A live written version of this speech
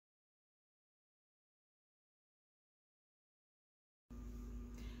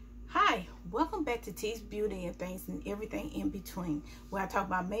Welcome back to T's Beauty and Things and Everything in Between, where I talk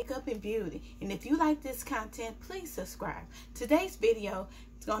about makeup and beauty. And if you like this content, please subscribe. Today's video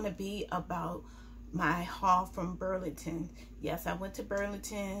is going to be about my haul from Burlington. Yes, I went to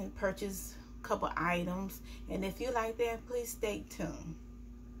Burlington, purchased a couple items, and if you like that, please stay tuned.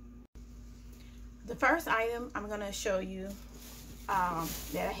 The first item I'm going to show you that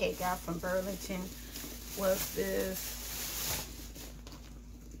I had got from Burlington was this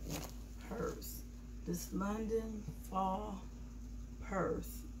purse. This London fall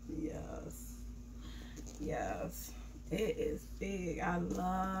purse. Yes, it is big. I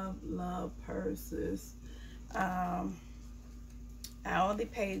love purses. I only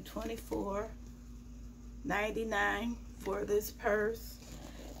paid $24.99 for this purse,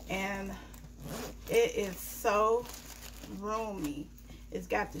 and it is so roomy. It's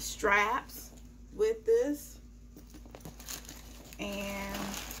got the straps with this, and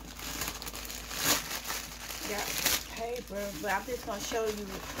got paper, but I'm just going to show you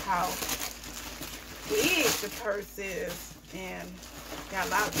how big the purse is, and got a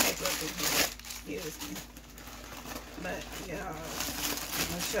lot of paper up in here, excuse me, but yeah, I'm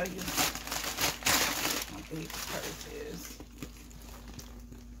going to show you how big the purse is.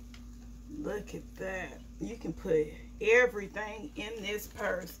 Look at that. You can put everything in this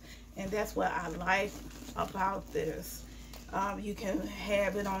purse, and that's what I like about this. You can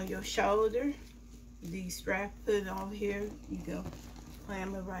have it on your shoulder. These straps, put it on here. You can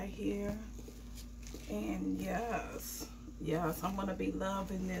clamp it right here. And yes, I'm gonna be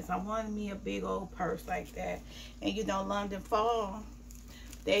loving this. I wanted me a big old purse like that. And you know, London Fall,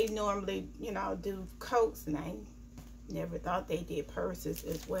 they normally, you know, do coats, and I never thought they did purses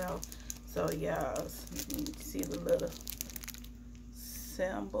as well. So yes, you can see the little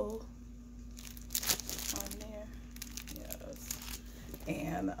symbol on there. Yes,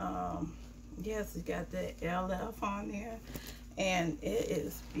 and yes, it's got the LF on there, and it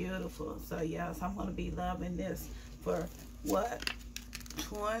is beautiful. So yes, I'm gonna be loving this for what,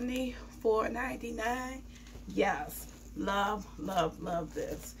 $24.99. Yes, love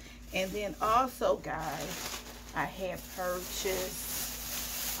this. And then also, guys, I had purchased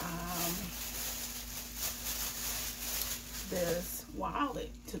this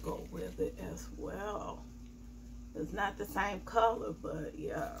wallet to go with it as well. It's not the same color, but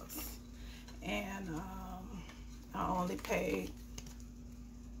yes. And I only paid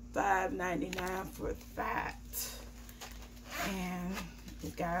 $5.99 for that. And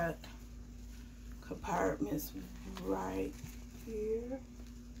it got compartments right here.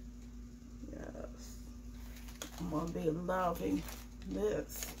 Yes, I'm gonna be loving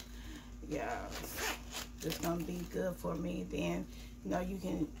this. Yes, it's gonna be good for me. Then, you know, you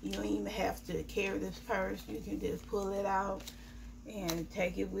don't even have to carry this purse. You can just pull it out and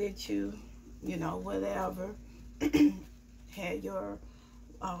take it with you, you know, whatever. Had your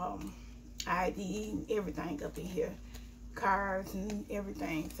ID and everything up in here, cards and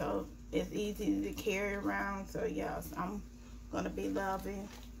everything, so it's easy to carry around. So yes, I'm gonna be loving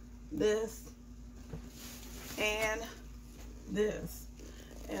this and this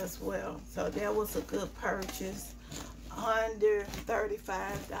as well. So that was a good purchase, under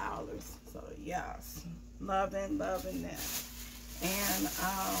 $35. So yes, loving that. And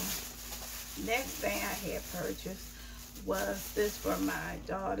next thing I had purchased was this for my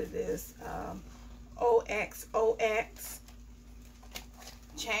daughter, this OXOX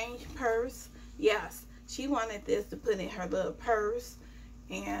change purse. Yes, she wanted this to put in her little purse,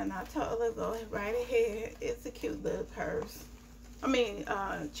 and I told her, go right ahead. It's a cute little purse. I mean,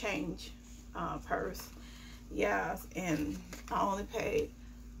 change purse. Yes, and I only paid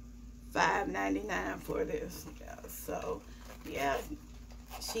 $5.99 for this. Yeah, so yeah,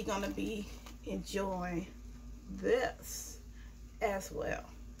 she gonna be enjoying this as well.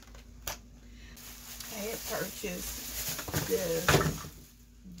 I had purchased this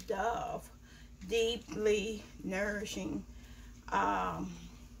Dove Deeply Nourishing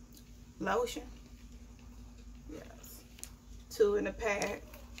lotion. Yes, 2 in a pack.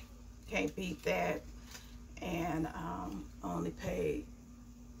 Can't beat that. And only paid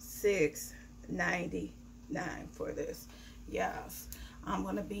 $6.99 for this. Yes, I'm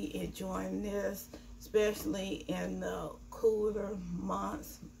gonna be enjoying this, especially in the cooler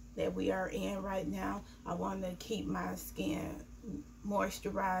months that we are in right now. I want to keep my skin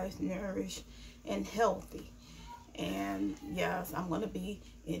moisturized, nourished, and healthy. And yes, I'm going to be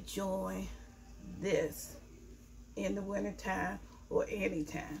enjoying this in the wintertime or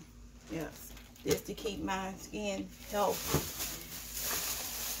anytime. Yes, just to keep my skin healthy.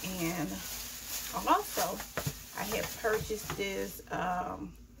 And also, I have purchased this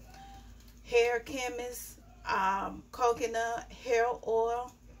Hair Chemist coconut hair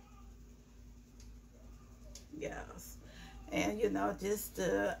oil. Yes. And you know, just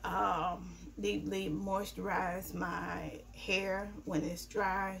to deeply moisturize my hair when it's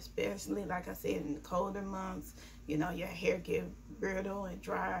dry, especially like I said in the colder months. You know, your hair get brittle and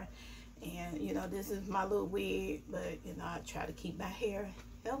dry. And you know, this is my little wig, but you know, I try to keep my hair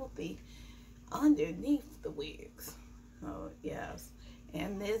healthy underneath the wigs. So yes.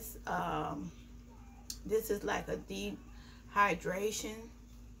 And this is like a deep hydration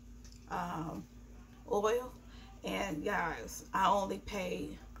oil. And guys, I only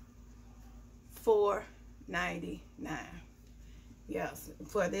paid $4.99. Yes,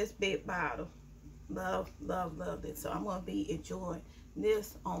 for this big bottle. Love, love, love this. So I'm going to be enjoying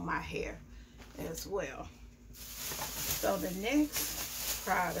this on my hair as well. So the next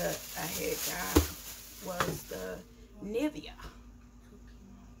product I had got was the Nivea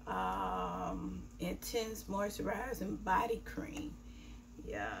Intense Moisturizing Body Cream.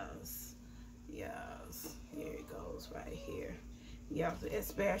 Yes, yes, here it goes right here. Yes,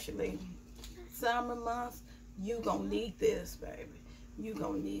 especially summer months, you gonna need this, baby. You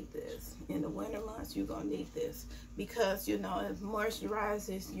gonna need this. In the winter months, you gonna need this, because you know it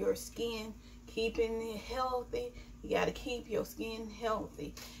moisturizes your skin, keeping it healthy. You gotta keep your skin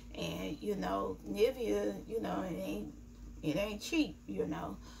healthy. And you know, Nivea, you know, it ain't cheap, you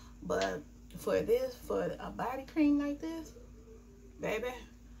know, but for a body cream like this, baby,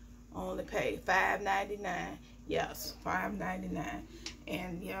 only pay $5.99. Yes, $5.99.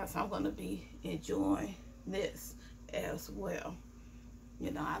 And yes, I'm gonna be enjoying this as well.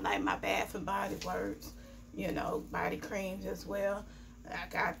 You know, I like my Bath and Body Works, you know, body creams as well. I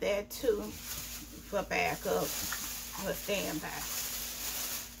got that too for backup, for standby.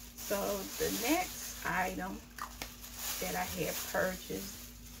 So the next item that I had purchased,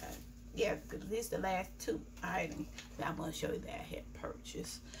 yeah, at least the last two items that I'm going to show you that I had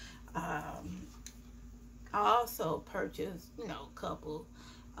purchased. I also purchased, you know, a couple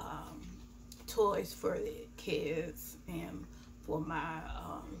toys for the kids and for my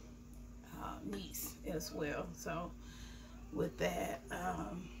niece as well. So with that,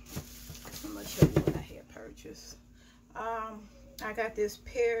 I'm going to show you what I had purchased. I got this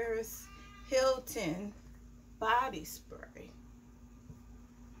Paris Hilton body spray.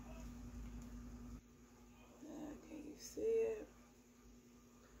 Can you see it?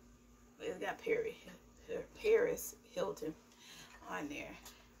 It's got Paris Hilton on there.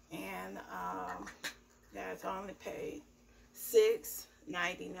 And guys, I only paid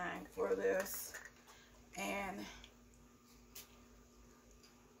 $6.99 for this. And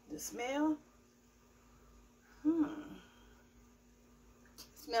the smell,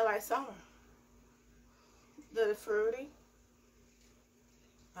 smell like summer. Little fruity,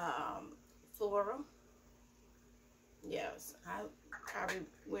 floral. Yes, I probably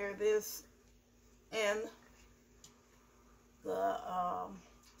wear this in the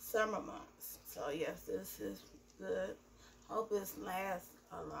summer months. So yes, this is good. Hope this lasts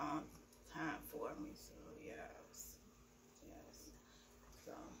a long time for me. So yes, yes.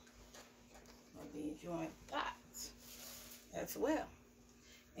 So I'll be enjoying that as well.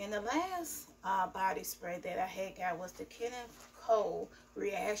 And the last body spray that I had got was the Kenneth Cole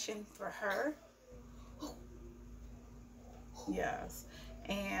Reaction for Her. Yes.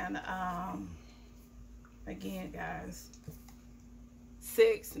 And again, guys,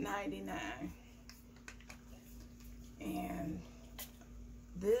 $6.99. And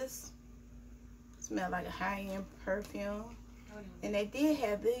this smells like a high-end perfume. And they did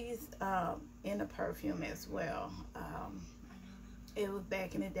have these in the perfume as well. It was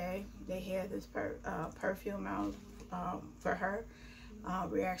back in the day. They had this perfume out for her,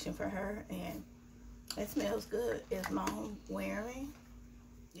 Reaction for Her, and it smells good. It's long wearing.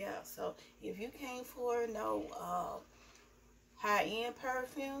 Yeah, so if you can't afford no high-end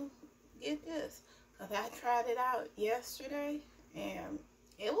perfume, get this. Because I tried it out yesterday, and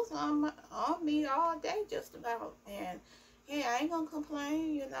it was on me all day just about. And yeah, I ain't gonna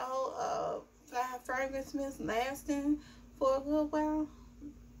complain, you know. Fine fragrance mist lasting for a good while.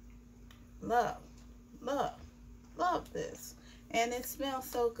 Love this. And it smells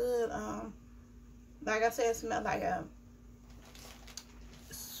so good. Like I said, it smells like a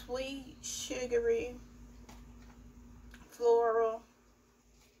sweet, sugary, floral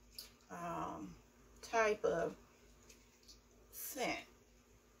type of scent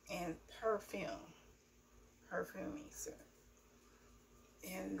and perfuming scent.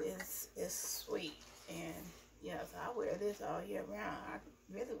 And it's sweet. And yes, I wear this all year round. I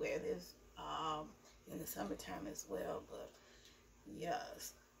really wear this in the summertime as well. But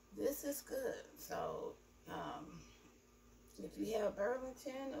yes, this is good. So if you have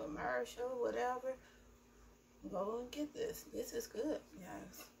Burlington or Marshall, whatever, go and get this. This is good,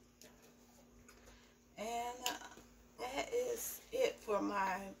 guys. And that is it for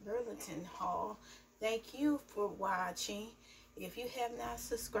my Burlington haul. Thank you for watching. If you have not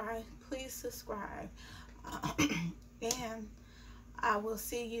subscribed, please subscribe. And I will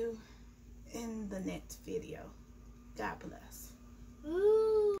see you in the next video. God bless.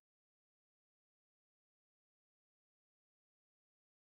 Ooh.